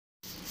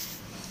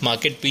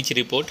Market pitch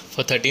report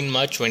for 13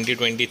 March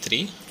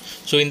 2023.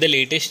 So in the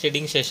latest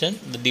trading session,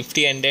 the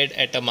Nifty ended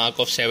at a mark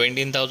of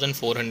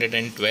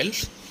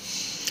 17,412.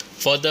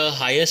 For the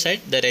higher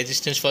side, the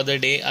resistance for the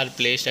day are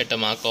placed at a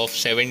mark of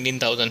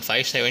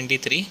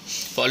 17,573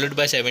 followed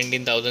by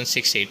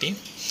 17,680.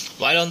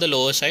 While on the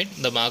lower side,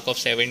 the mark of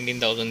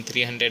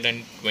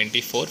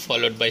 17,324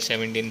 followed by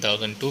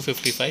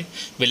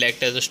 17,255 will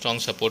act as a strong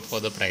support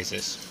for the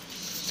prices.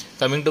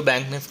 Coming to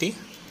Bank Nifty,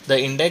 the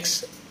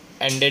index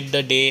ended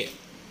the day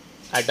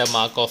at a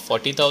mark of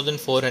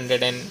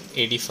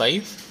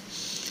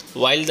 40,485,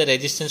 while the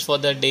resistance for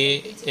the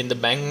day in the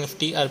Bank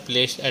Nifty are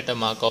placed at a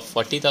mark of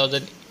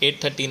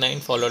 40,839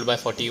 followed by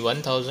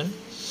 41,000.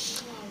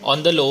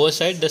 On the lower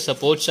side, the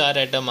supports are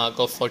at a mark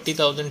of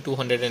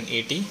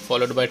 40,280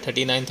 followed by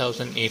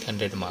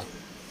 39,800 mark.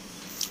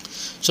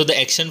 So the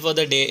action for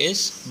the day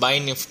is buy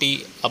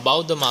Nifty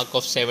above the mark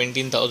of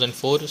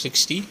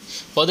 17,460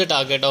 for the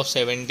target of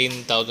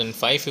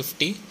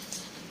 17,550.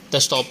 The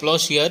stop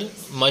loss here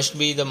must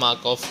be the mark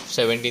of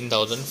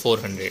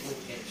 17,400.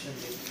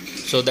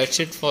 So that's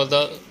it for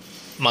the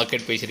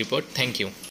market page report. Thank you.